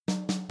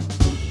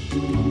Hello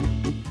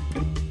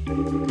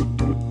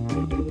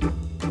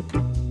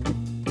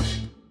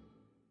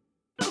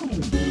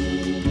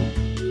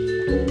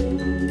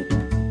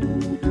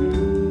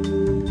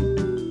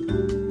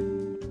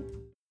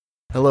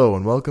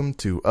and welcome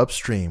to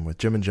Upstream with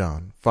Jim and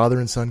John, father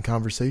and son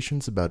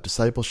conversations about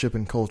discipleship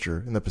and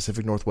culture in the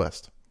Pacific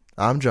Northwest.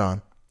 I'm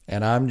John.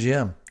 And I'm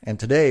Jim. And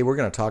today we're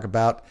going to talk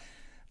about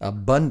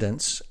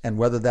abundance and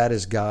whether that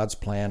is God's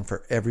plan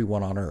for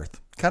everyone on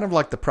earth. Kind of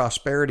like the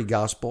prosperity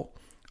gospel,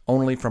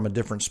 only from a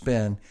different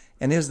spin.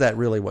 And is that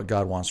really what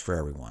God wants for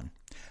everyone?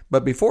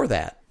 But before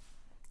that,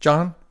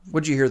 John,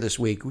 what'd you hear this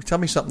week? Tell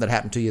me something that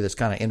happened to you that's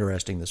kind of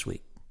interesting this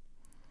week.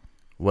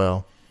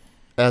 Well,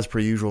 as per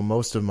usual,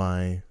 most of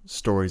my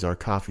stories are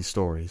coffee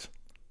stories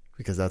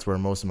because that's where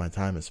most of my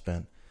time is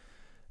spent.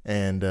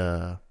 And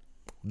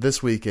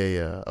this week,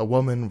 a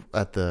woman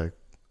at a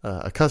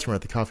customer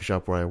at the coffee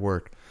shop where I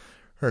work,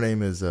 her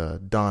name is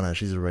Donna.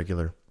 She's a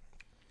regular,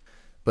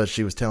 but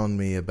she was telling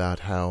me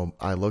about how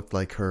I looked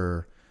like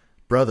her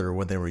brother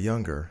when they were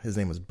younger. His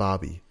name was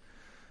Bobby,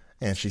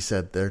 and she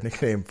said their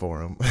nickname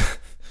for him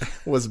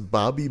was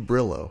Bobby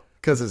Brillo.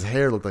 Because his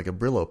hair looked like a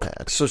Brillo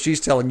pad. So she's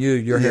telling you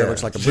your hair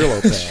looks like a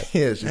Brillo pad.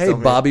 Yeah, hey,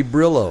 Bobby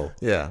Brillo.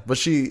 Yeah, but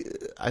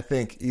I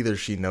think either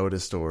she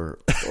noticed or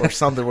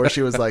something where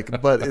she was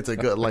like, but it's a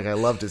good, like I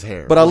loved his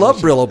hair. But I love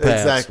Brillo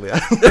pads. Exactly.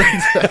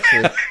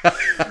 Exactly.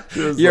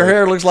 Your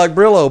hair looks like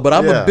Brillo, but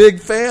I'm a big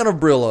fan of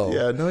Brillo.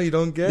 Yeah, no, you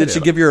don't get it. Did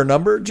she give you her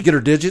number? Did you get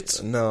her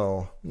digits?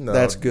 No.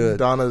 That's good.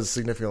 Donna's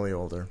significantly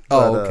older.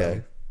 Oh,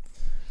 okay.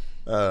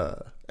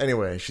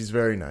 Anyway, she's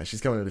very nice.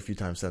 She's come in a few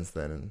times since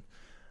then, and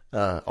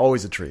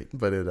always a treat,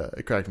 but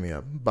it cracked me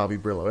up. Bobby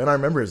Brillo. And I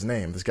remember his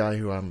name, this guy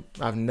who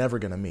I'm never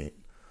going to meet.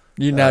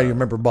 You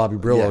remember Bobby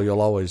Brillo. Yeah.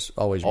 You'll always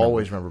remember.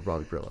 Always remember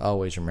Bobby Brillo.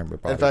 Always remember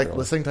Bobby In fact, Brillo.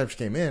 the second time she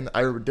came in,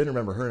 I didn't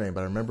remember her name,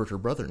 but I remembered her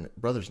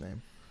brother's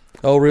name.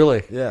 Oh,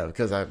 really? Yeah,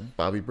 because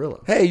Bobby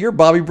Brillo. Hey, you're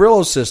Bobby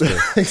Brillo's sister.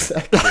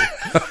 Exactly.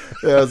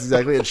 Yeah, that's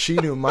exactly it. She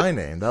knew my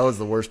name. That was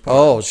the worst part.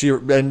 Oh,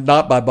 and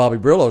not by Bobby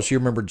Brillo. She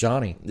remembered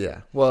Johnny.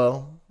 Yeah.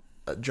 Well,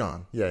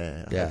 John.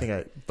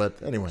 Yeah.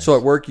 But anyway. So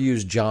at work you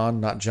use John,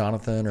 not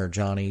Jonathan or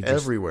Johnny?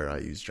 Everywhere I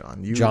use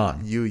John.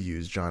 John. You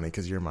use Johnny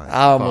because you're my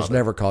I almost father.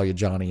 never call you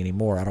Johnny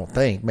anymore, I don't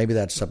think. Maybe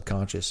that's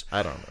subconscious.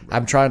 I don't remember.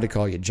 I'm trying to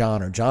call you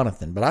John or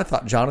Jonathan, but I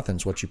thought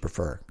Jonathan's what you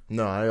prefer.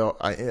 No,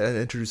 I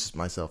introduce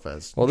myself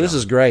as Well, John. this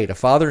is great. A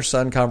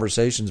father-son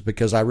conversations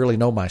because I really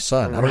know my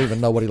son. I don't even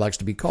know what he likes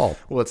to be called.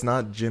 Well, it's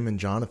not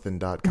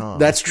jimandjonathan.com.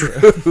 That's true.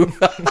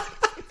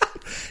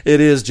 It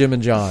is Jim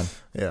and John.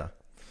 Yeah.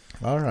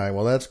 All right.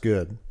 Well, that's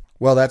good.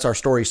 Well, that's our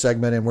story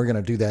segment, and we're going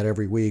to do that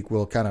every week.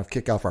 We'll kind of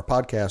kick off our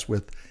podcast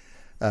with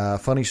a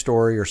funny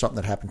story or something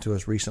that happened to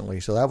us recently.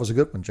 So that was a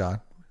good one,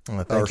 John.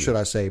 Or should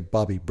I say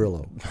Bobby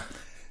Brillo?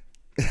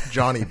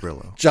 Johnny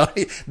Brillo.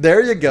 Johnny,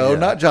 there you go. Yeah.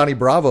 Not Johnny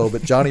Bravo,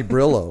 but Johnny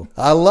Brillo.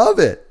 I love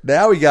it.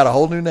 Now we got a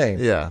whole new name.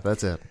 Yeah,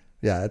 that's it.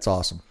 Yeah, that's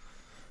awesome.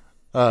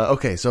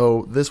 Okay,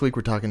 so this week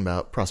we're talking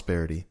about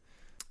prosperity.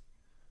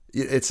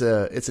 It's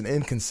an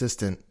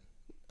inconsistent,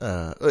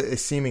 a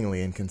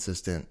seemingly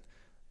inconsistent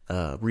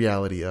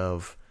reality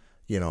of,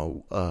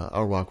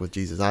 our walk with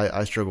Jesus.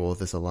 I struggle with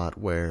this a lot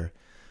where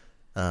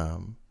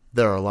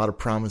there are a lot of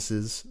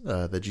promises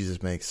that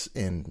Jesus makes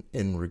in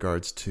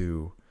regards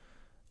to,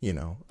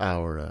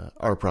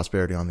 our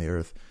prosperity on the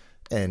earth,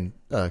 and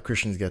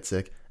Christians get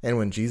sick. And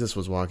when Jesus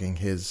was walking,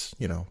 his,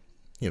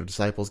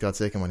 disciples got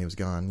sick, and when he was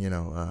gone, he's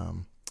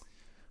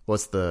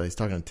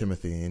talking to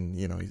Timothy,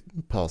 and,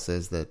 Paul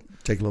says that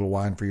Take a little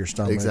wine for your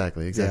stomach.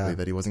 Exactly, Yeah.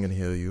 that he wasn't going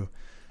to heal you.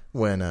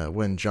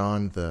 When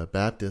John the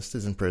Baptist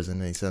is in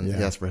prison and he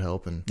asks for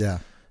help, and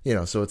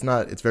so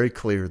it's very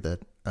clear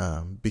that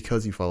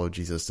because you follow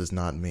Jesus does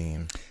not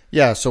mean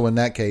So in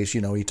that case,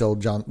 he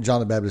told John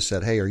the Baptist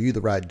said, "Hey, are you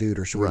the right dude,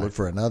 or should we look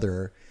for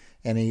another?"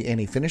 And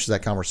he finishes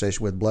that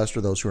conversation with, "Blessed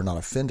are those who are not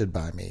offended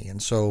by me."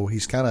 And so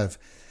he's kind of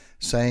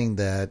saying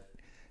that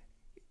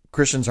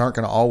Christians aren't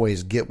going to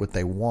always get what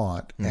they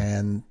want,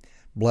 and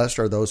blessed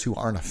are those who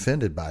aren't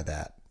offended by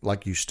that.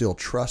 Like you still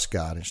trust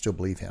God and still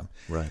believe Him.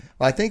 Right.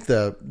 I think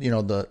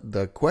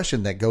the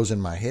question that goes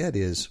in my head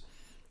is,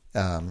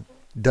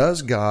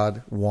 does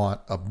God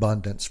want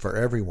abundance for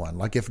everyone?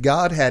 Like if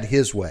God had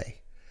His way,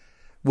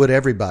 would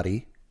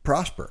everybody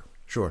prosper?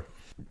 Sure.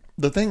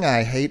 The thing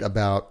I hate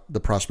about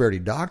the prosperity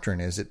doctrine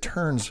is it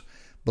turns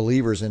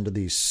believers into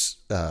these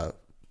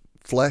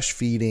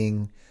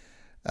flesh-feeding,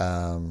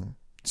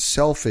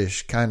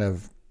 selfish kind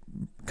of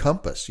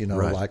compass.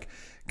 Like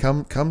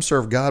come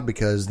serve God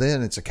because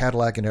then it's a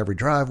Cadillac in every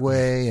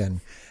driveway and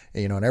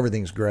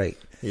everything's great.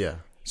 Yeah.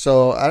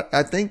 So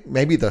I think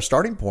maybe the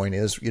starting point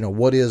is,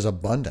 what is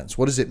abundance?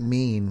 What does it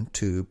mean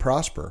to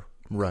prosper?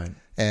 Right.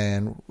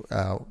 And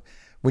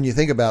when you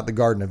think about the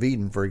Garden of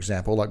Eden, for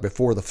example, like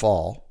before the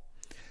fall,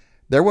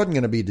 there wasn't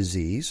going to be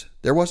disease.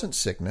 There wasn't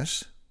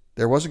sickness.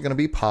 There wasn't going to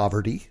be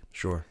poverty.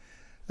 Sure.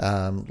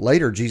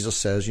 Later, Jesus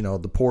says,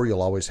 the poor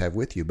you'll always have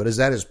with you. But is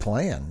that His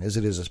plan? Is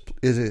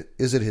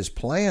it His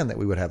plan that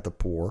we would have the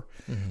poor?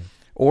 Mm-hmm.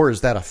 Or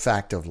is that a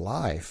fact of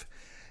life?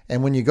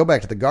 And when you go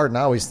back to the garden,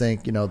 I always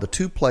think, the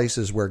two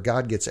places where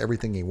God gets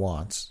everything he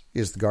wants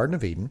is the Garden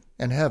of Eden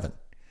and heaven.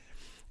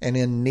 And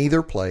in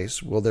neither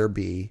place will there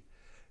be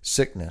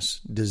sickness,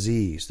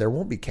 disease. There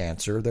won't be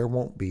cancer. There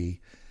won't be,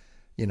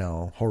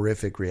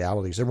 horrific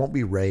realities. There won't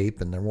be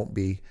rape, and there won't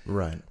be,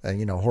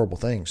 horrible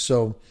things.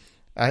 So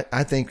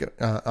I think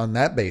on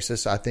that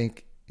basis, I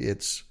think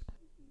it's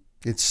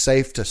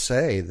safe to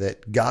say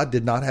that God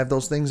did not have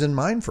those things in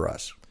mind for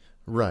us.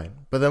 Right.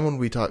 But then when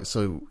we talk,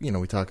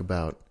 we talk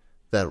about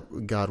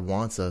that God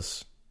wants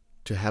us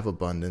to have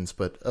abundance,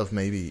 but of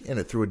maybe in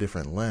it through a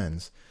different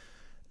lens.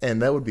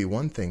 And that would be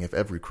one thing if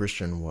every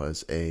Christian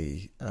was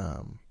a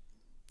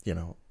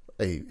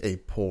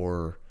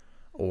poor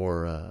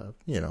or,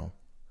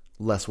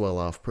 less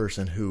well-off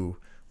person who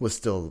was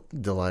still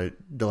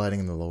delighting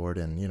in the Lord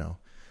and,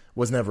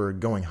 was never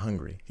going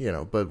hungry,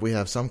 But we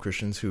have some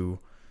Christians who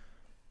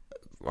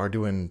are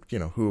doing,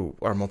 who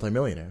are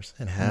multimillionaires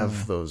and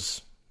have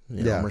those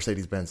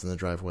Mercedes-Benz in the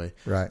driveway.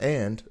 Right.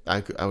 And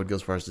I would go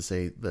as far as to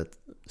say that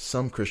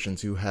some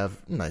Christians who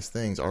have nice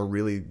things are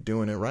really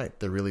doing it right.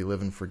 They're really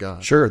living for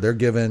God. Sure. They're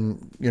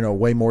giving,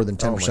 way more than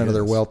 10% of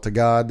their wealth to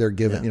God. They're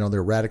giving,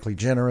 they're radically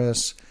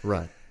generous.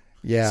 Right.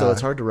 Yeah. So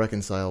it's hard to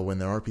reconcile when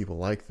there are people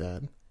like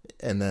that.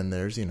 And then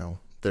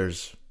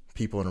there's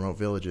people in remote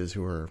villages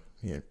who are,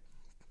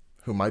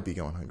 who might be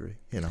going hungry,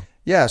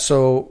 Yeah.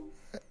 So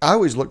I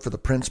always look for the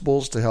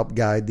principles to help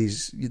guide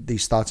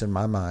these thoughts in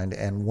my mind,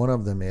 and one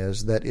of them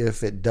is that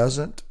if it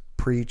doesn't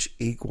preach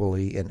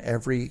equally in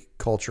every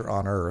culture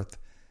on earth,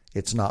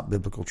 it's not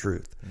biblical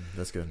truth.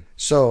 That's good.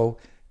 So,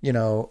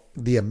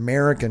 the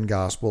American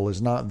gospel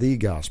is not the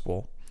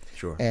gospel.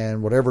 Sure.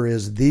 And whatever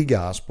is the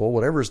gospel,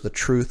 whatever is the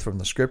truth from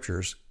the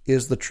scriptures,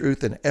 is the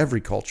truth in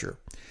every culture.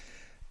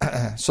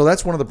 So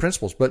that's one of the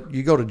principles. But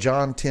you go to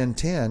John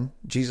 10:10,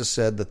 Jesus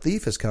said, "The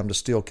thief has come to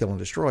steal, kill, and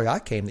destroy. I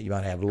came that you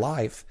might have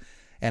life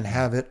and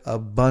have it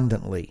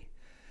abundantly."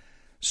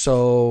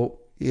 So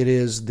it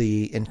is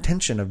the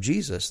intention of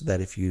Jesus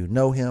that if you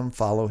know him,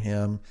 follow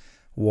him,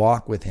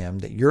 walk with him,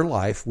 that your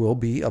life will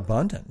be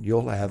abundant.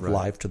 You'll have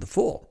life to the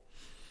full.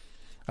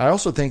 I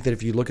also think that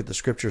if you look at the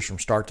scriptures from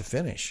start to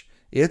finish,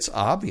 it's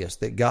obvious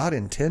that God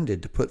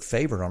intended to put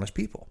favor on his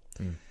people.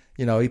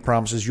 He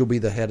promises you'll be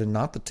the head and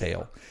not the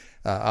tail.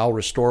 I'll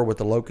restore what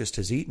the locust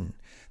has eaten.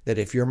 That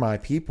if you're my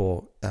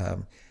people,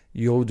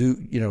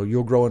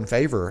 you'll grow in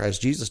favor as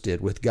Jesus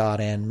did with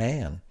God and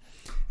man.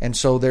 And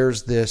so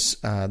there's this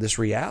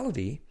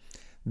reality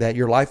that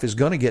your life is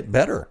going to get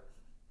better.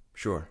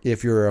 Sure.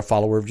 If you're a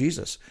follower of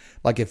Jesus.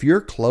 Like if you're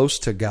close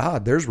to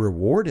God, there's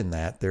reward in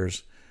that.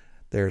 There's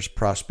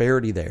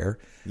prosperity there.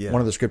 Yeah.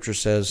 One of the scriptures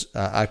says,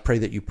 I pray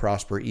that you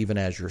prosper even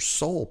as your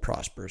soul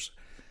prospers.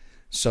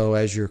 So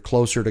as you're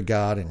closer to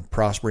God and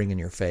prospering in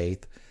your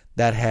faith,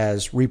 that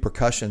has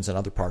repercussions in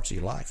other parts of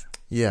your life.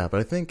 Yeah,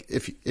 but I think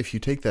if you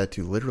take that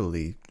too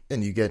literally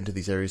and you get into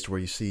these areas to where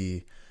you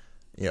see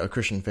a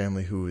Christian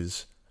family who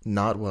is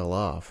not well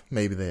off,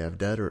 maybe they have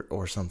debt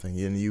or something,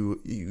 and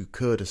you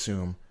could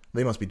assume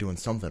they must be doing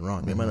something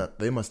wrong.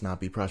 They must not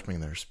be prospering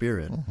in their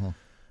spirit,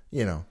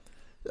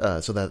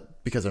 so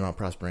that because they're not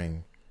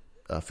prospering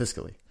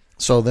fiscally.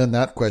 So then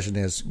that question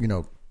is,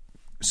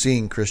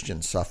 seeing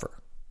Christians suffer.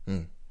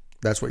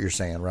 That's what you're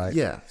saying, right?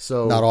 Yeah.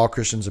 So not all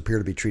Christians appear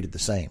to be treated the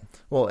same.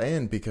 Well,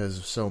 and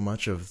because so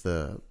much of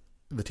the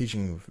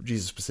teaching of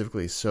Jesus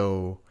specifically is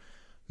so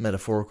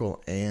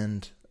metaphorical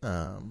and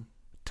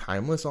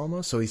timeless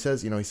almost. So he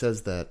says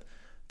that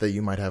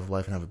you might have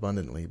life and have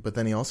abundantly, but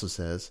then he also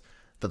says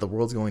that the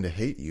world's going to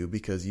hate you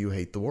because you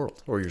hate the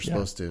world, or you're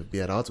supposed to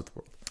be at odds with the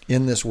world.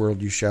 In this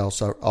world you shall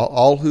suffer.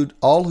 All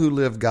who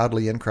live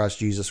godly in Christ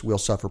Jesus will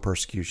suffer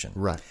persecution.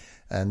 Right.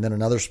 And then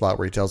another spot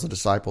where he tells the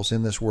disciples,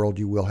 in this world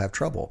you will have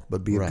trouble,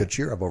 but be of good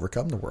cheer, I've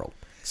overcome the world.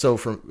 So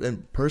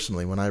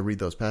personally, when I read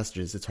those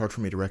passages, it's hard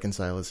for me to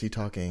reconcile. Is he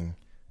talking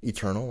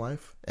eternal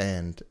life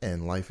and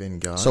life in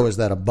God? So is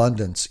that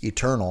abundance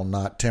eternal,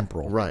 not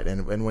temporal? Right.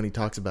 And when he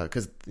talks about,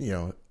 because,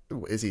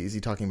 is he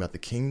talking about the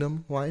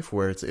kingdom life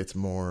where it's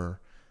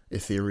more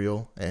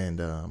ethereal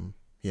and,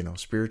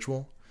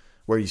 spiritual,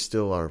 where you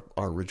still are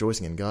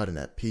rejoicing in God and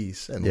at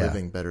peace and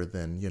living better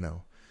than,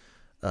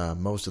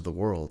 most of the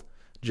world,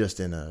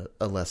 just in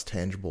a less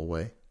tangible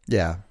way.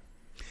 Yeah.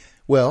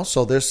 Well,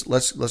 so let's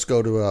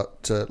go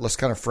to let's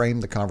kind of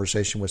frame the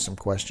conversation with some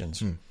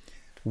questions.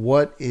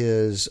 What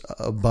is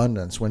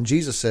abundance? When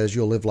Jesus says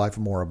you'll live life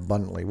more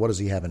abundantly, what does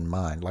he have in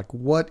mind? Like,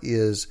 what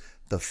is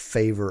the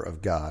favor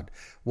of God?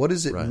 What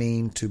does it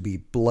mean to be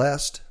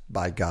blessed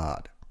by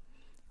God?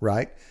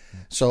 Right?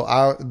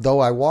 So though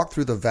I walk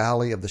through the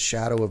valley of the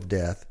shadow of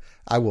death,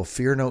 I will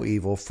fear no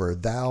evil, for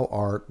thou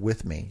art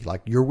with me.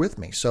 Like, you're with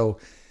me. So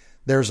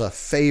there's a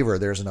favor,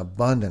 there's an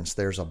abundance,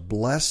 there's a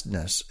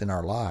blessedness in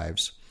our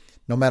lives,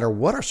 no matter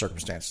what our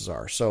circumstances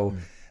are. So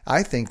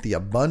I think the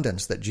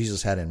abundance that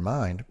Jesus had in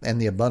mind,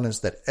 and the abundance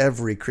that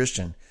every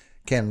Christian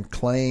can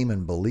claim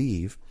and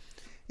believe,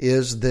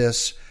 is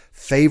this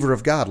favor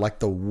of God, like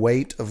the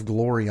weight of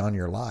glory on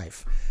your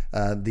life,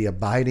 the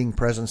abiding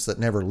presence that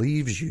never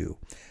leaves you,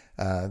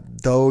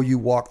 though you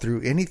walk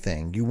through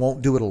anything, you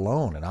won't do it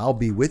alone, and I'll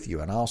be with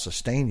you, and I'll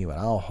sustain you, and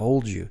I'll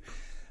hold you.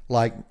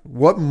 Like,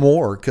 what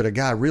more could a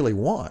guy really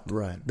want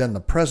than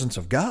the presence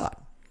of God?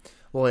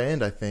 Well,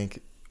 and I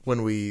think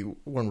when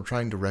we're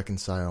trying to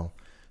reconcile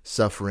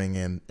suffering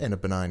and a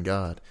benign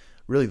God,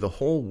 really the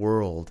whole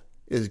world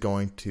is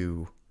going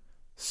to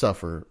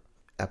suffer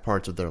at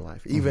parts of their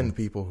life, even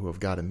people who have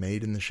got it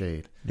made in the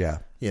shade. Yeah.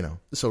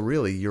 So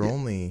really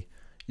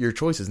your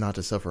choice is not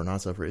to suffer or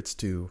not suffer. It's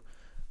to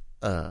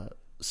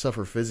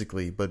suffer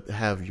physically, but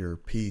have your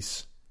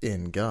peace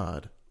in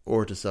God,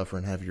 or to suffer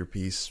and have your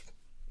peace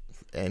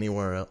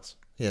anywhere else,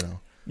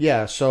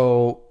 Yeah.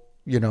 So,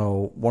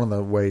 one of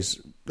the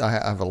ways I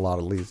have a lot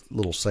of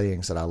little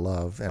sayings that I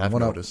love. And I've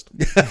noticed.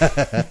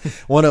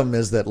 One of them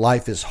is that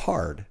life is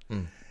hard.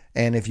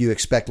 And if you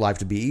expect life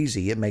to be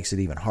easy, it makes it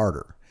even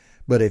harder.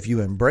 But if you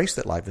embrace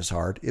that life is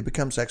hard, it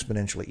becomes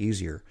exponentially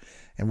easier.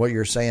 And what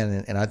you're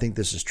saying, and I think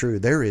this is true,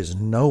 there is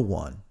no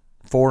one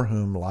for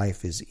whom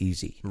life is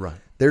easy. Right.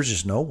 There's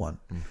just no one.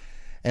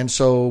 And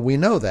so we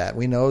know that.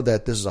 We know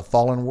that this is a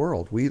fallen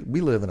world. We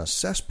live in a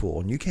cesspool,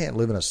 and you can't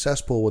live in a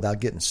cesspool without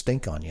getting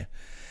stink on you.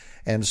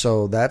 And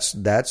so that's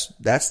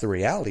the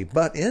reality.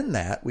 But in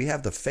that, we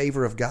have the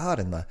favor of God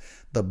and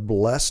the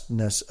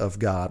blessedness of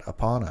God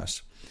upon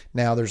us.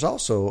 Now, there's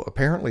also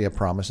apparently a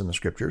promise in the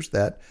Scriptures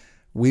that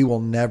we will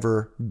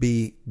never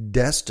be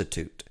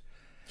destitute.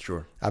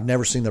 Sure. I've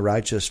never seen the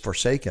righteous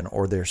forsaken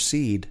or their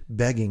seed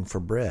begging for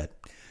bread.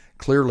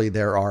 Clearly,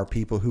 there are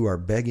people who are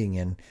begging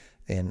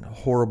in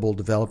horrible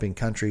developing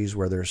countries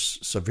where there's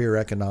severe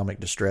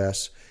economic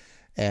distress,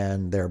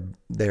 and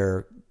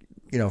they're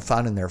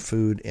finding their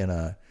food in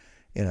a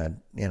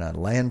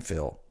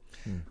landfill.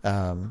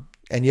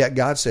 And yet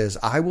God says,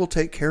 I will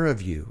take care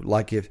of you.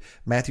 Like if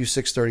Matthew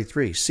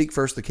 6:33, seek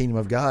first the kingdom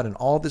of God, and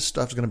all this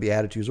stuff is going to be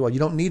added to you as well. You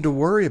don't need to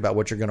worry about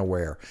what you're going to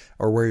wear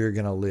or where you're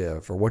going to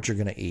live or what you're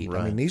going to eat.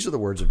 Right. I mean, these are the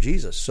words of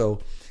Jesus. So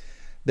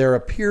there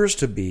appears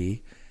to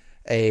be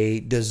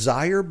a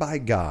desire by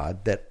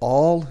God that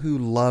all who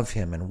love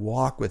him and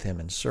walk with him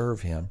and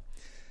serve him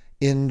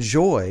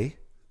enjoy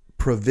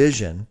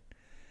provision,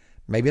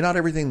 maybe not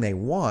everything they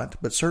want,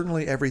 but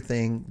certainly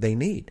everything they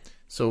need.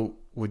 So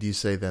would you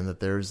say then that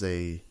there's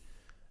a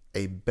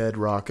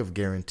bedrock of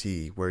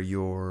guarantee where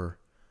your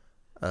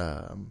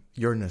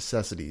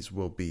necessities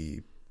will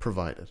be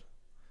provided?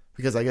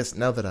 Because I guess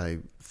now that I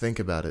think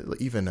about it,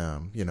 even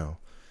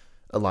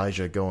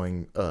Elijah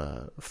going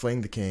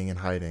fleeing the king and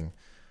hiding,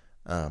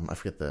 I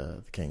forget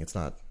the king, it's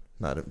not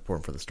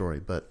important for the story,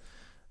 but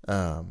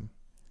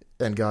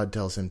and God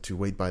tells him to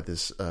wait by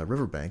this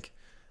riverbank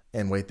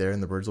and wait there,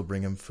 and the birds will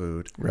bring him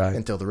food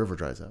until the river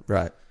dries up.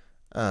 Right.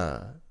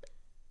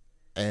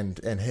 And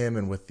him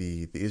and with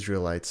the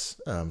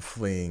Israelites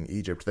fleeing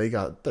Egypt, they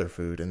got their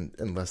food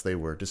unless they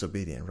were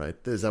disobedient, right?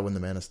 Is that when the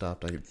manna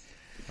stopped?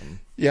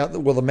 Yeah,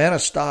 well, the manna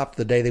stopped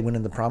the day they went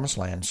in the promised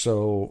land.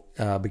 So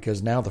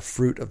because now the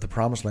fruit of the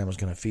promised land was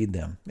going to feed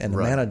them, and the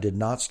manna did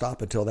not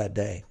stop until that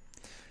day.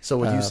 So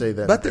would you say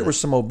that? But there was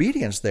some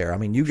obedience there. I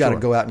mean, you got to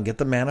go out and get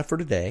the manna for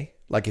today.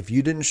 Like if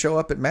you didn't show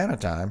up at manna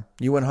time,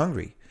 you went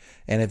hungry,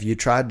 and if you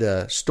tried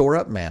to store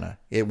up manna,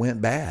 it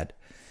went bad.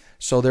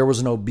 So there was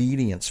an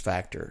obedience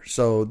factor.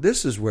 So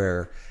this is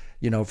where,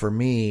 for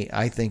me,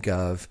 I think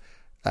of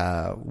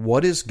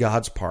what is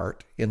God's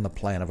part in the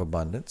plan of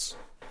abundance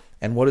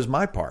and what is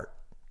my part,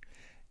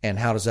 and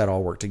how does that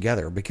all work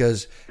together?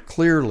 Because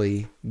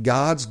clearly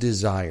God's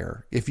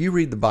desire, if you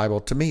read the Bible,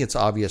 to me it's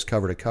obvious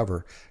cover to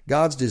cover,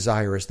 God's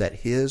desire is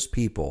that his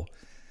people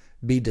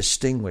be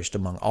distinguished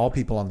among all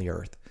people on the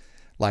earth.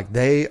 Like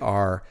they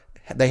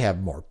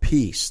have more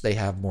peace, they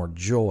have more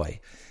joy.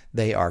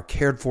 They are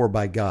cared for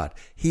by God.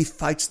 He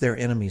fights their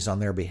enemies on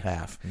their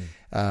behalf.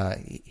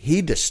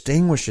 He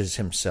distinguishes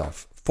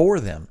himself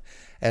for them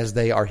as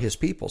they are his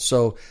people.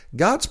 So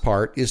God's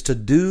part is to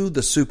do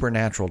the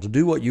supernatural, to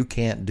do what you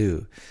can't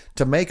do,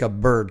 to make a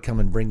bird come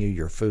and bring you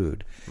your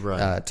food,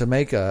 to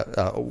make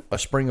a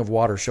spring of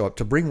water show up,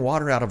 to bring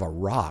water out of a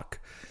rock,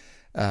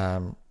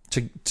 to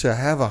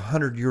have a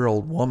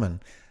 100-year-old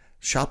woman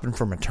shopping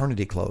for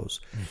maternity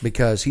clothes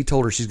because he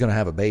told her she's going to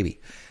have a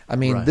baby. I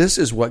mean, this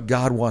is what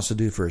God wants to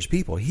do for his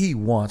people. He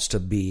wants to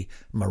be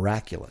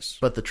miraculous.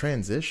 But the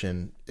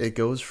transition, it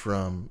goes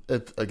from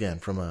a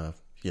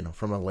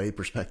lay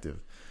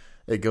perspective,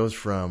 it goes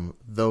from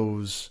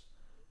those,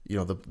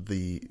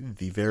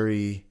 the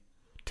very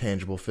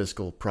tangible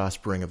fiscal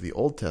prospering of the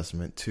Old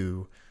Testament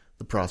to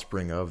the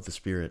prospering of the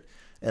Spirit.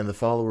 And the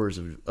followers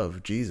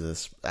of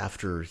Jesus,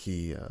 after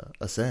he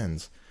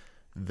ascends,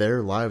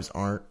 their lives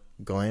aren't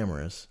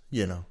glamorous,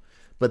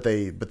 but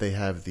they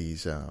have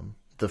these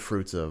the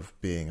fruits of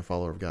being a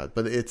follower of God.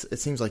 But it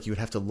seems like you would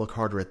have to look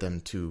harder at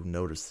them to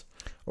notice.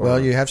 Well,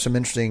 you have some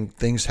interesting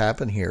things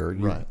happen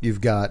here.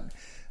 You've got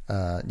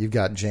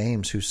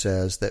James, who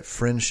says that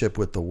friendship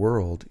with the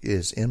world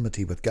is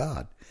enmity with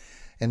God.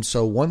 And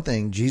so one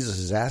thing Jesus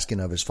is asking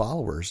of his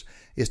followers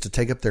is to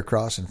take up their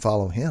cross and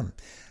follow him.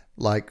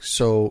 Like,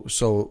 so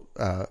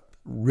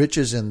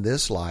riches in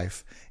this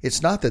life,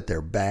 it's not that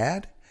they're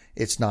bad.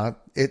 It's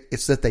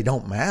that they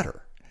don't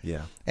matter.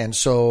 Yeah. And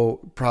so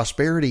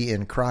prosperity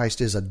in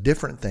Christ is a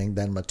different thing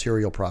than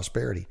material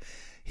prosperity.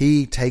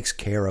 He takes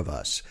care of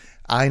us.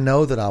 I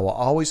know that I will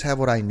always have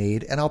what I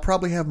need, and I'll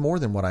probably have more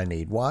than what I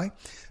need. Why?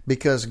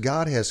 Because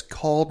God has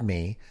called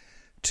me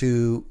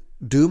to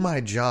do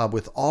my job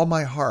with all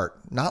my heart,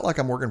 not like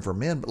I'm working for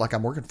men, but like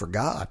I'm working for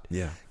God.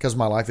 Yeah. Because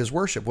my life is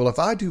worship. Well, if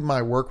I do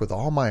my work with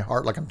all my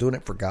heart, like I'm doing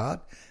it for God,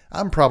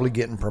 I'm probably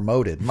getting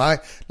promoted. My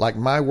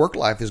work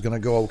life is going to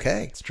go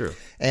okay. It's true.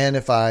 And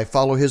if I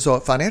follow his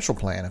financial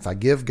plan, if I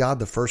give God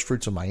the first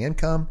fruits of my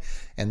income,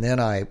 and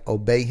then I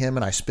obey him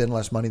and I spend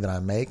less money than I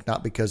make,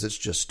 not because it's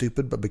just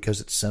stupid, but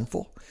because it's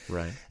sinful.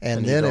 Right.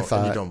 And then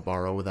you don't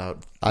borrow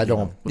without I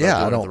don't doing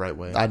it the right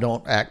way. I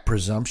don't act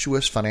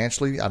presumptuous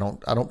financially. I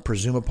don't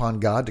presume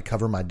upon God to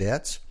cover my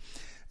debts.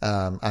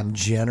 I'm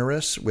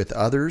generous with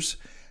others.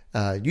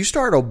 You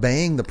start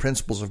obeying the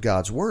principles of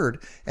God's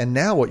word, and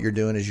now what you're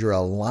doing is you're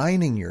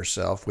aligning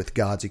yourself with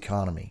God's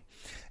economy.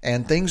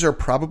 And things are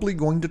probably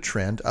going to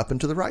trend up and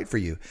to the right for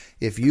you.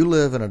 If you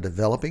live in a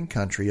developing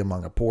country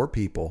among a poor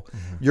people,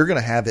 you're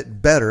going to have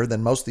it better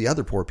than most of the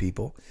other poor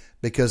people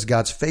because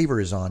God's favor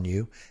is on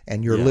you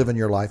and you're living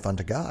your life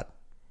unto God.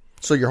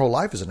 So your whole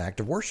life is an act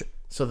of worship.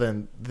 So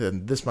then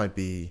this might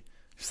be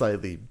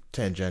slightly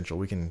tangential.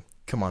 We can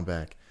come on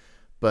back.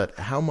 But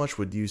how much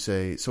would you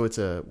say? So it's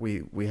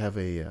we have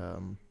a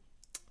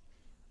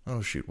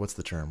what's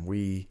the term?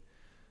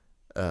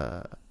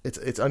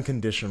 It's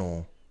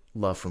unconditional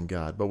love from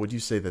God. But would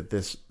you say that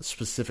this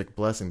specific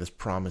blessing, this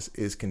promise,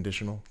 is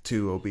conditional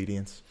to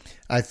obedience?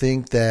 I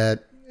think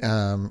that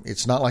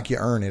it's not like you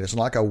earn it. It's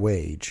not like a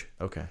wage.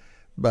 Okay.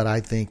 But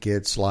I think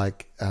it's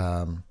like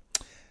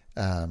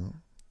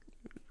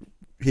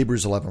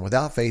Hebrews 11.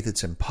 Without faith,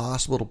 it's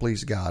impossible to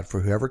please God.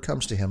 For whoever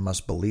comes to him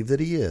must believe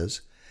that he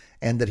is,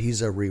 and that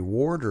he's a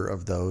rewarder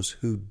of those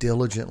who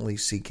diligently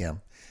seek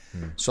him.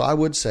 So I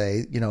would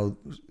say,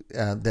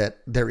 that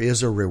there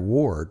is a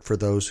reward for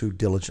those who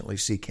diligently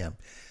seek him.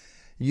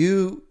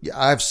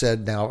 I've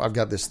said now, I've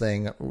got this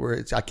thing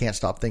where I can't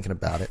stop thinking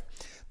about it,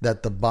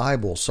 that the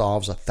Bible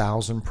solves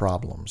 1,000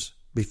 problems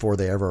before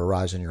they ever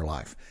arise in your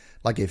life.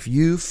 Like if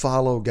you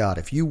follow God,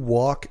 if you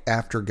walk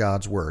after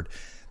God's word,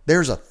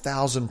 there's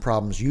 1,000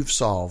 problems you've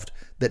solved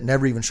that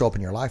never even show up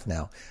in your life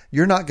now.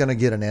 You're not going to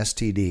get an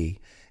STD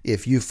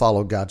if you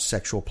follow God's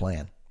sexual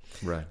plan.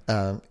 Right.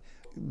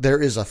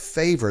 There is a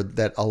favor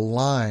that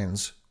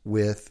aligns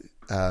with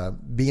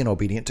being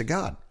obedient to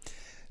God.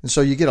 And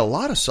so you get a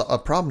lot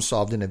of problems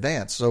solved in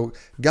advance. So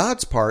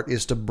God's part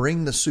is to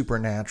bring the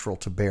supernatural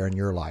to bear in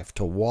your life,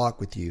 to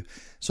walk with you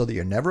so that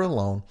you're never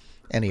alone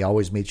and he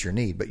always meets your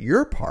need. But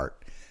your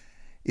part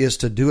is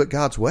to do it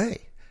God's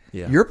way.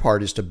 Yeah. Your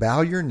part is to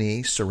bow your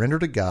knee, surrender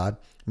to God,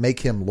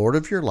 make him Lord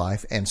of your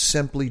life, and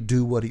simply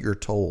do what you're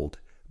told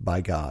by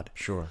God.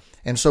 Sure.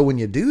 And so when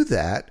you do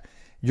that,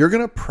 you're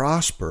going to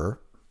prosper,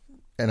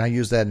 and I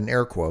use that in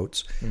air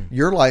quotes.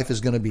 Your life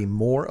is going to be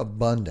more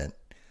abundant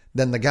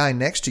than the guy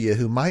next to you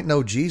who might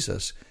know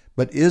Jesus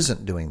but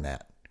isn't doing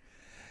that.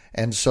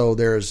 And so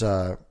there's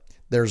a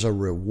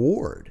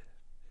reward.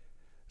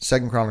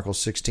 2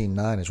 Chronicles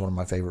 16:9 is one of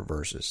my favorite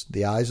verses.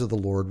 The eyes of the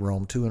Lord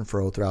roam to and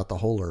fro throughout the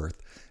whole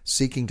earth,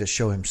 seeking to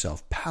show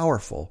himself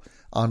powerful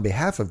on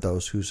behalf of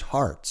those whose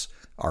hearts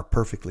are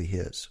perfectly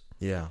his.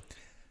 Yeah.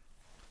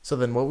 So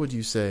then what would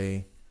you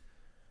say,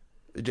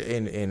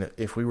 and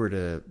if we were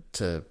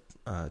to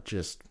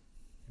just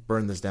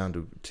burn this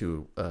down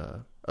to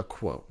a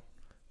quote,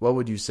 what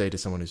would you say to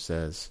someone who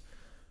says,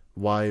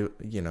 why,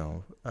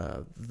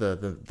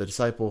 the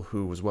disciple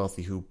who was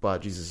wealthy, who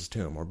bought Jesus'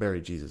 tomb or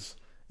buried Jesus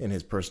in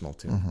his personal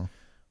tomb,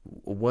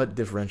 what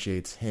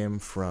differentiates him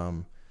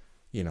from,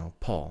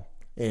 Paul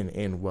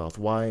in wealth?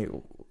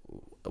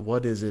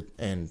 What is it?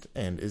 And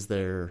is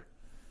there,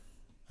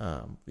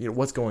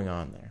 what's going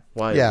on there?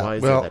 Why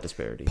is there that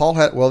disparity?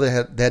 Paul they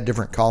had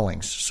different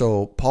callings.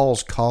 So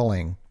Paul's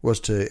calling was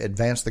to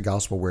advance the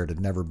gospel where it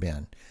had never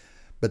been.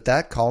 But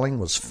that calling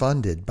was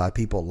funded by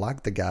people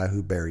like the guy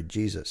who buried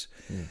Jesus.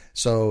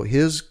 So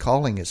his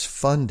calling is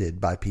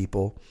funded by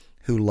people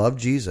who love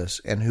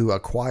Jesus and who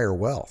acquire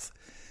wealth.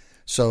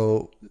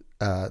 So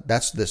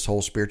that's this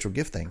whole spiritual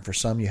gift thing. For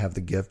some, you have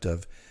the gift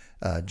of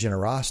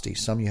generosity.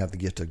 Some you have the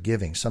gift of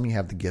giving. Some you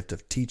have the gift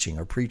of teaching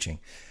or preaching.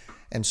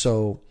 And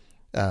so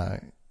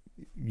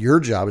your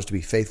job is to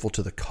be faithful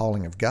to the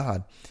calling of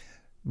God.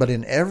 But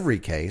in every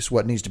case,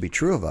 what needs to be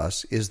true of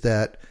us is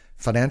that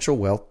financial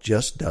wealth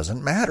just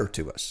doesn't matter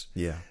to us.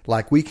 Yeah.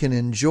 Like we can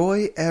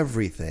enjoy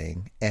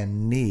everything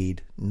and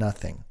need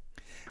nothing.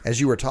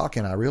 As you were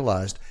talking, I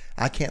realized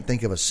I can't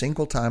think of a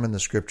single time in the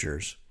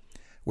scriptures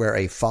where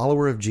a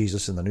follower of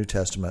Jesus in the New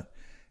Testament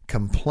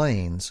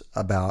complains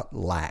about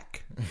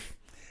lack.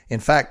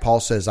 In fact, Paul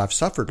says, I've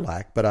suffered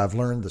lack, but I've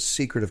learned the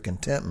secret of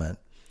contentment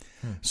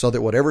so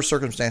that whatever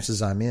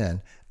circumstances I'm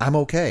in, I'm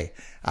okay.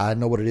 I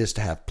know what it is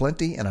to have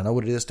plenty, and I know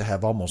what it is to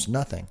have almost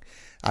nothing.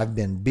 I've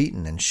been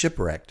beaten and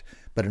shipwrecked,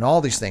 but in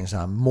all these things,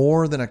 I'm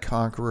more than a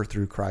conqueror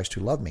through Christ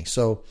who loved me.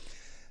 So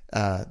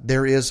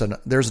there's an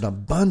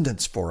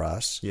abundance for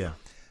us. Yeah.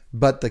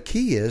 But the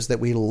key is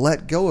that we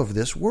let go of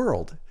this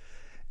world.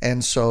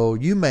 And so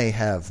you may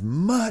have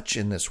much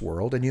in this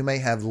world and you may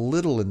have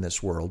little in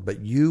this world,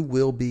 but you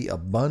will be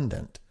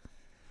abundant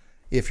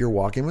if you're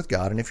walking with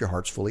God and if your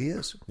heart's fully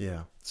His.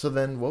 Yeah. So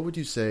then what would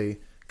you say,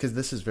 because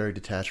this is very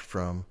detached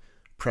from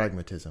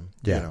pragmatism,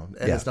 Yeah.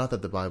 and Yeah. it's not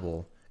that the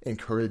Bible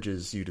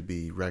encourages you to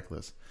be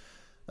reckless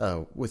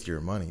with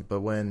your money, but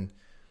when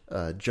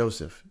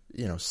Joseph,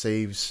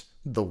 saves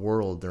the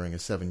world during a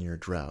 7-year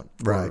drought,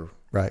 Right. or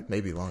Right.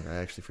 maybe longer, I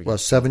actually forget. Well,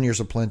 7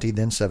 years of plenty,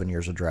 then 7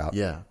 years of drought.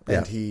 Yeah. Yeah.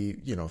 And he,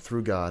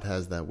 through God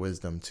has that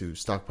wisdom to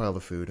stockpile the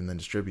food and then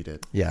distribute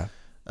it. Yeah.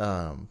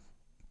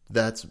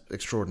 That's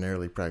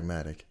extraordinarily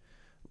pragmatic.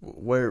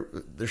 Where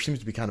there seems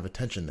to be kind of a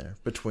tension there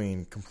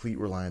between complete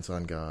reliance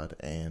on God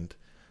and,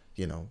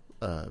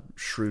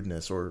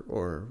 shrewdness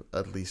or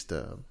at least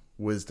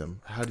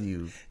wisdom. How do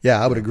you?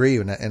 Yeah, I would agree.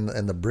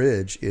 And the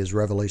bridge is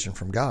revelation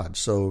from God.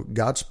 So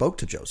God spoke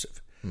to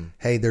Joseph.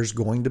 Hey, there's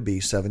going to be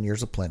 7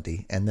 years of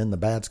plenty, and then the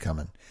bad's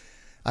coming.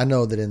 I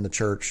know that in the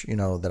church,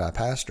 that I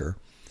pastor,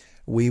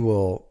 we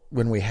will,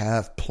 when we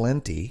have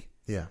plenty,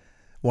 Yeah.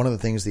 one of the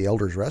things the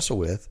elders wrestle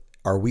with,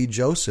 are we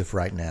Joseph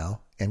right now,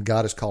 and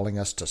God is calling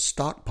us to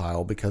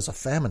stockpile because a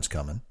famine's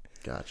coming?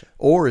 Gotcha.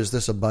 Or is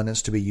this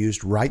abundance to be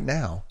used right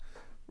now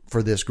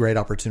for this great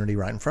opportunity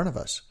right in front of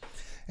us?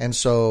 And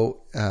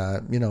so,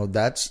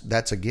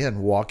 that's again,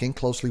 walking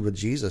closely with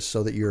Jesus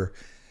so that you're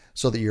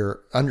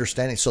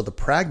understanding. So the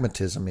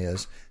pragmatism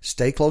is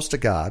stay close to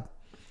God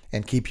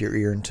and keep your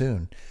ear in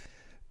tune.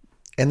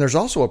 And there's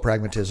also a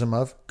pragmatism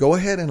of go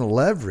ahead and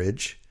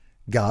leverage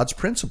God's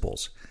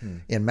principles.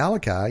 In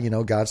Malachi,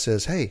 God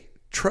says, hey,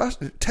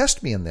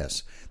 test me in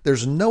this.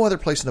 There's no other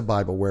place in the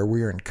Bible where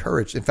we are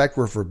encouraged. In fact,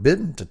 we're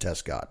forbidden to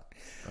test God.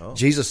 Oh.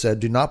 Jesus said,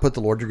 do not put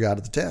the Lord your God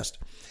to the test.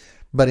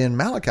 But in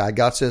Malachi,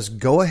 God says,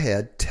 go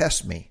ahead,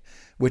 test me,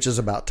 which is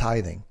about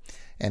tithing.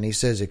 And He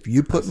says, if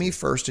you put me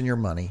first in your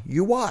money,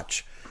 you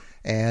watch.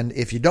 And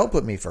if you don't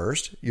put me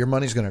first, your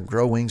money's going to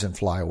grow wings and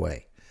fly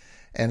away.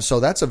 And so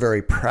that's a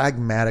very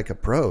pragmatic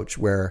approach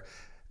where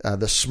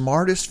the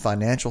smartest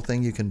financial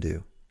thing you can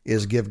do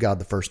is give God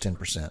the first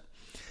 10%.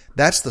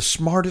 That's the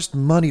smartest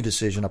money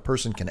decision a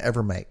person can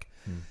ever make.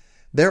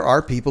 There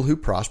are people who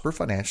prosper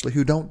financially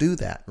who don't do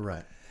that.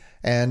 Right.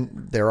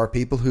 And there are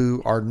people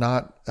who are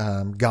not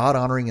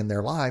God-honoring in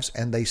their lives,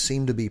 and they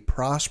seem to be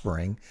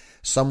prospering.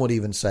 Some would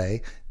even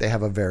say they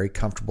have a very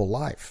comfortable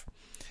life.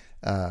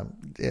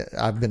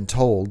 I've been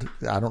told,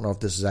 I don't know if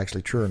this is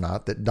actually true or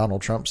not, that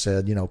Donald Trump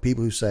said,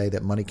 people who say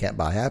that money can't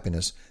buy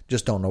happiness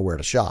just don't know where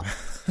to shop.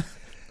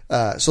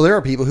 So there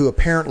are people who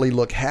apparently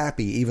look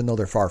happy even though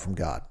they're far from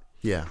God.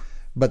 Yeah.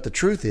 But the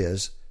truth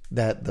is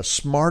that the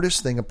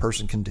smartest thing a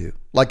person can do,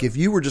 like if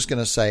you were just going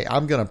to say,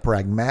 I'm going to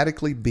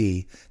pragmatically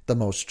be the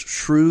most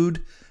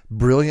shrewd,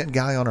 brilliant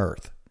guy on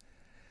earth,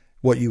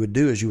 what you would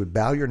do is you would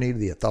bow your knee to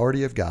the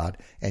authority of God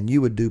and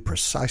you would do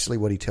precisely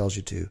what He tells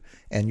you to,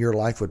 and your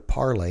life would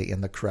parlay in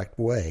the correct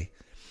way.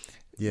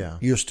 Yeah.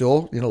 You're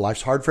still,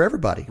 life's hard for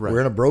everybody. Right. We're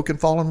in a broken,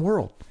 fallen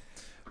world.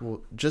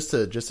 Well, just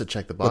to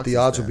check the boxes. But the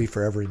odds would be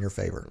forever in your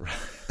favor.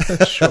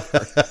 Sure.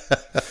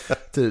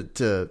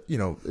 To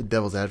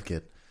devil's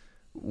advocate,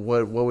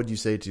 what would you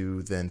say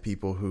to then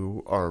people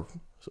who are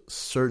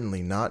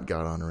certainly not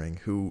God honoring,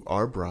 who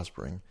are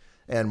prospering,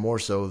 and more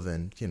so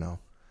than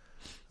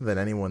than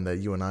anyone that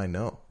you and I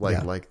know,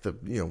 like the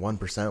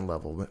 1%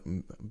 level,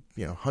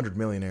 100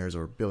 millionaires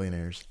or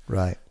billionaires,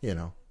 Right?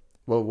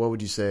 What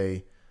would you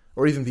say,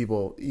 or even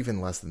people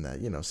even less than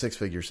that,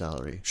 6-figure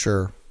salary?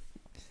 Sure.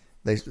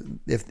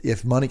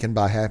 If money can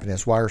buy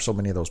happiness, why are so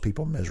many of those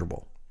people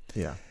miserable?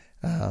 Yeah.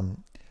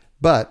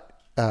 But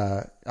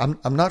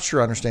I'm not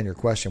sure I understand your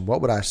question.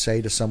 What would I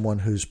say to someone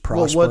who's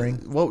prospering?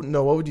 What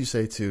would you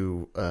say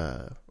to,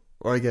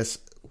 or I guess,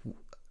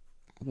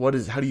 how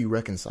do you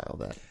reconcile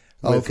that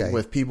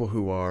with people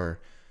who are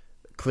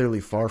clearly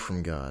far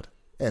from God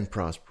and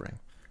prospering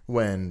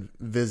when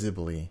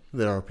visibly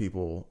there are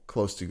people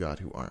close to God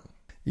who aren't?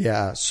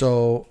 Yeah.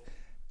 So,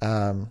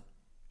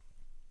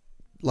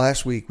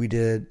 last week we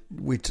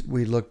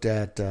looked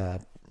at,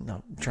 I'm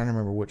trying to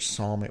remember which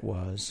Psalm it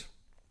was,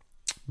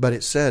 but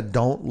it said,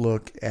 don't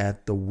look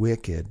at the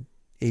wicked,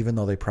 even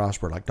though they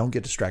prosper. Like, don't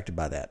get distracted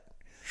by that.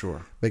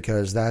 Sure.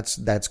 Because that's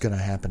going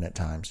to happen at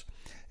times.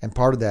 And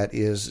part of that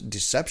is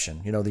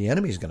deception. The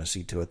enemy is going to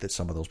see to it that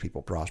some of those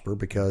people prosper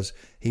because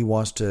he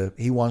wants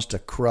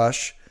to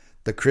crush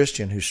the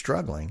Christian who's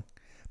struggling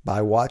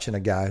by watching a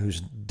guy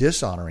who's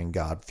dishonoring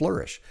God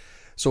flourish.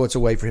 So it's a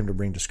way for him to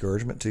bring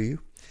discouragement to you.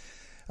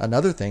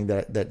 Another thing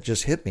that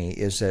just hit me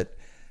is that,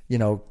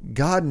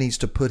 God needs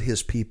to put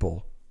His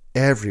people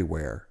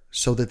everywhere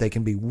so that they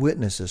can be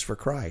witnesses for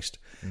Christ.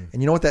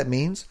 And you know what that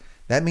means?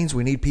 That means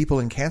we need people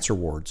in cancer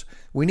wards.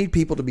 We need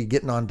people to be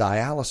getting on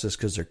dialysis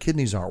because their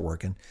kidneys aren't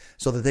working,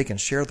 so that they can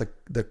share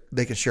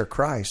they can share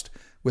Christ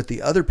with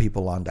the other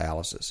people on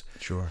dialysis.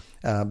 Sure.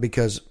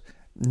 Because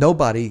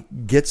nobody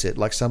gets it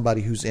like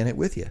somebody who's in it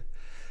with you.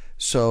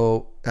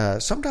 So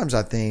sometimes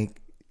I think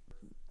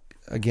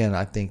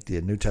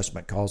the New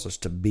Testament calls us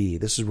to be.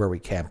 This is where we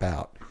camp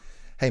out.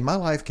 Hey, my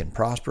life can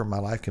prosper. My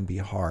life can be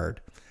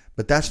hard.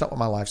 But that's not what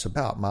my life's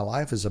about. My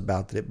life is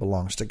about that it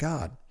belongs to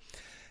God.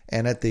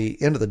 And at the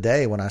end of the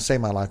day, when I say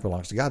my life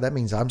belongs to God, that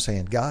means I'm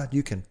saying, God,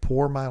 you can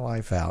pour my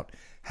life out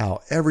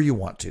however you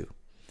want to.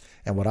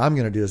 And what I'm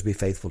going to do is be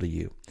faithful to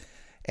you.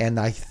 And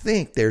I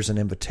think there's an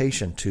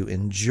invitation to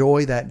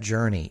enjoy that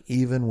journey,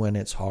 even when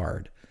it's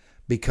hard,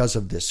 because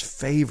of this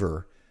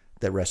favor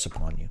that rests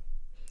upon you.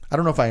 I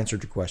don't know if I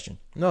answered your question.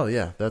 No,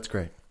 yeah, that's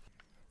great.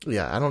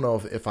 Yeah, I don't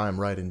know if I'm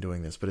right in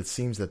doing this, but it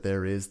seems that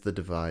there is the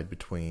divide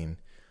between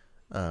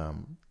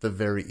the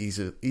very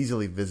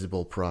easily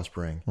visible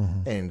prospering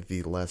and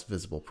the less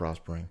visible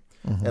prospering.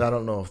 And I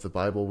don't know if the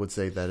Bible would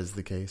say that is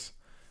the case,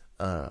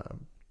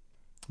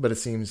 but it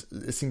seems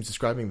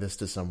describing this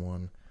to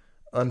someone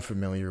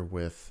unfamiliar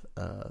with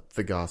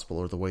the gospel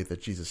or the way that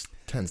Jesus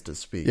tends to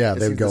speak. Yeah,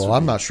 they go, well,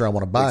 I'm not sure I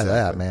want to buy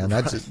that, man.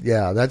 That's right.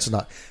 Yeah, that's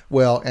not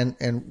well.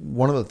 And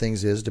one of the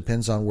things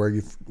depends on where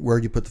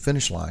you put the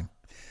finish line.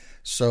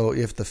 So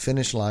if the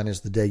finish line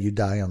is the day you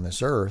die on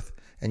this earth,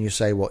 and you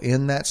say, well,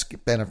 in that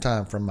span of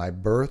time from my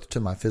birth to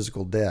my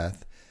physical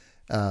death,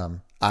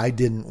 I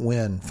didn't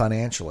win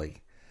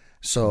financially.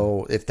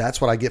 So if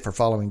that's what I get for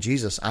following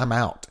Jesus, I'm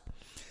out.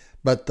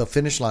 But the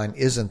finish line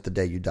isn't the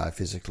day you die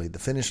physically. The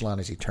finish line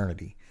is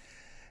eternity.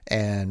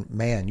 And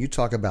man, you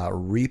talk about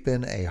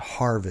reaping a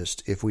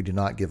harvest if we do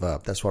not give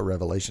up. That's what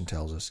Revelation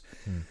tells us.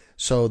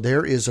 So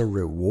there is a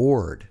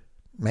reward.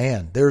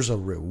 Man, there's a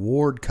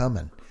reward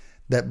coming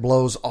that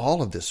blows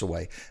all of this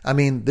away. I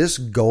mean, this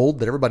gold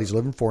that everybody's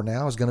living for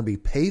now is going to be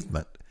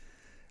pavement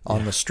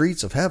on the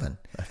streets of heaven.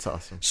 That's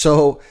awesome.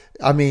 So,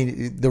 I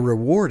mean, the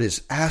reward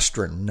is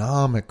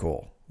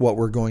astronomical, what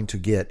we're going to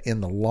get in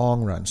the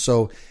long run.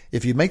 So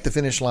if you make the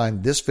finish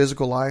line this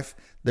physical life,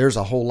 there's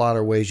a whole lot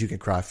of ways you can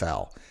cry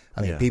foul.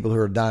 I mean, people who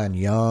are dying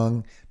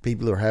young,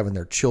 people who are having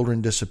their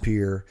children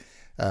disappear.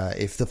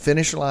 If the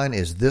finish line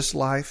is this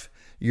life,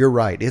 you're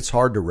right. It's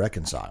hard to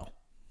reconcile.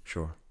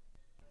 Sure.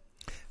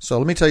 So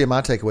let me tell you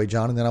my takeaway,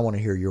 John, and then I want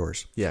to hear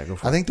yours. Yeah, go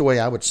for it. I think the way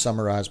I would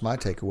summarize my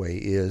takeaway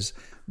is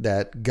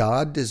that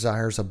God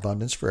desires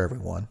abundance for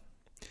everyone.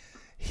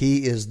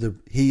 He is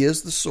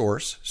the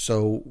source.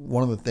 So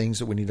one of the things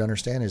that we need to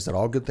understand is that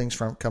all good things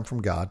come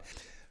from God.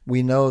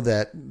 We know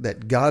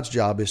that God's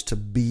job is to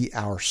be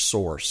our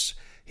source.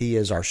 He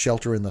is our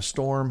shelter in the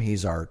storm.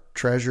 He's our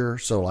treasure.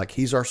 So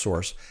he's our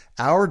source.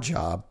 Our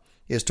job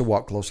is to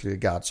walk closely to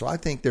God. So I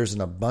think there's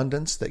an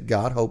abundance that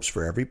God hopes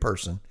for every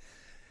person.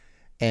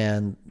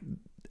 And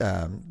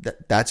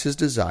that's his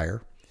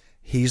desire.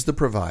 He's the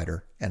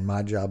provider, and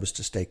my job is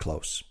to stay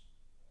close.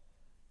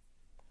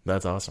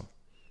 That's awesome.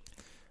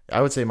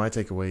 I would say my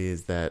takeaway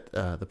is that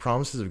the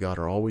promises of God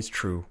are always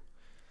true,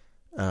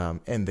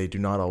 and they do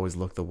not always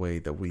look the way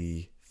that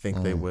we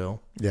think they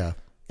will. Yeah.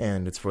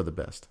 And it's for the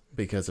best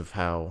because of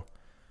how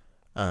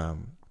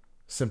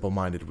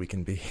simple-minded we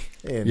can be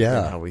in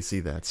how we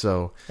see that.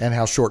 So, and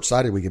how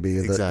short-sighted we can be.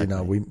 Exactly.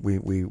 That,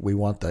 we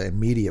want the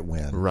immediate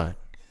win. Right.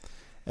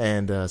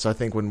 And so I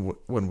think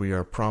when we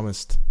are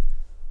promised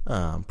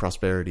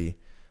prosperity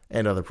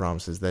and other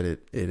promises, that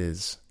it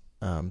is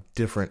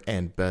different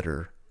and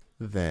better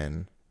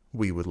than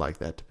we would like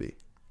that to be.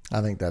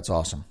 I think that's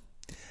awesome.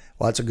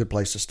 Well, that's a good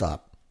place to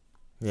stop.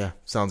 Yeah,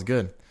 sounds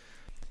good.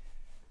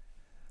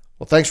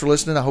 Well, thanks for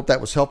listening. I hope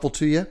that was helpful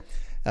to you.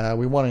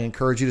 We want to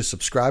encourage you to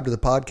subscribe to the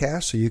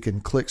podcast, so you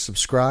can click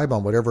subscribe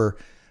on whatever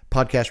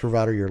podcast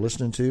provider you're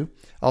listening to.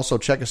 Also,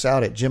 check us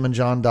out at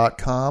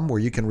jimandjohn.com, where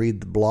you can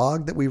read the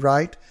blog that we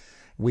write.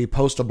 We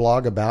post a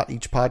blog about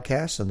each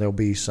podcast, and there'll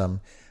be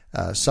some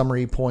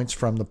summary points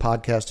from the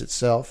podcast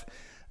itself.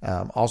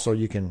 Also,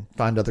 you can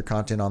find other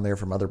content on there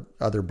from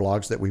other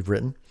blogs that we've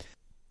written.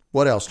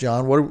 What else,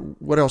 John?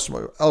 What else?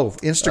 Oh,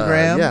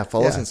 Instagram.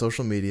 Follow us on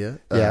social media.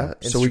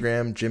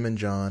 Instagram, Jim and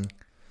John.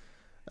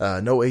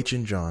 No H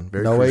in John.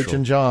 Very no crucial. H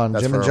in John.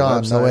 That's Jim and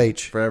John. No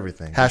H for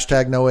everything.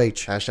 Hashtag no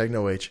H. Hashtag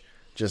no H.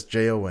 Just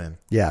JON.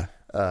 Yeah.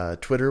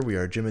 Twitter, we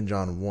are Jim and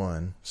John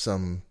 1.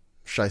 Some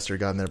shyster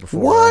got in there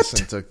before us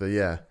and took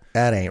the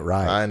That ain't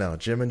right. I know.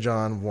 Jim and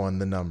John 1,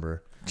 the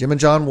number. Jim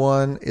and John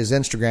 1 is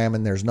Instagram,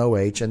 and there's no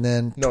H. And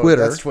then no,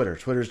 Twitter. That's Twitter.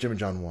 Twitter's Jim and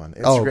John 1.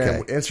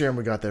 Instagram, Instagram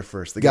we got there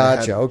first. The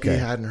guy he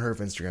hadn't heard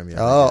of Instagram yet.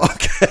 Oh,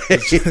 okay.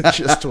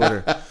 Just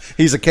Twitter.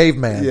 He's a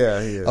caveman.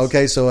 Yeah, he is.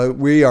 Okay, so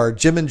we are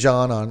Jim and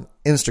John on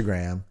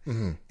Instagram,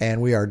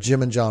 and we are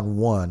Jim and John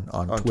 1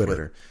 on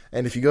Twitter.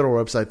 And if you go to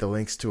our website, the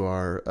links to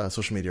our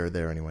social media are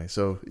there anyway.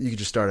 So you can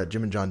just start at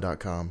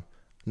jimandjohn.com.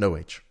 No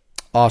H.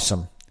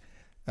 Awesome.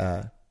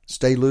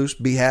 Stay loose.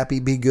 Be happy.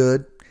 Be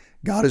good.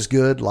 God is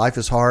good. Life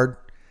is hard.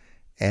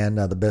 And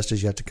the best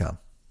is yet to come.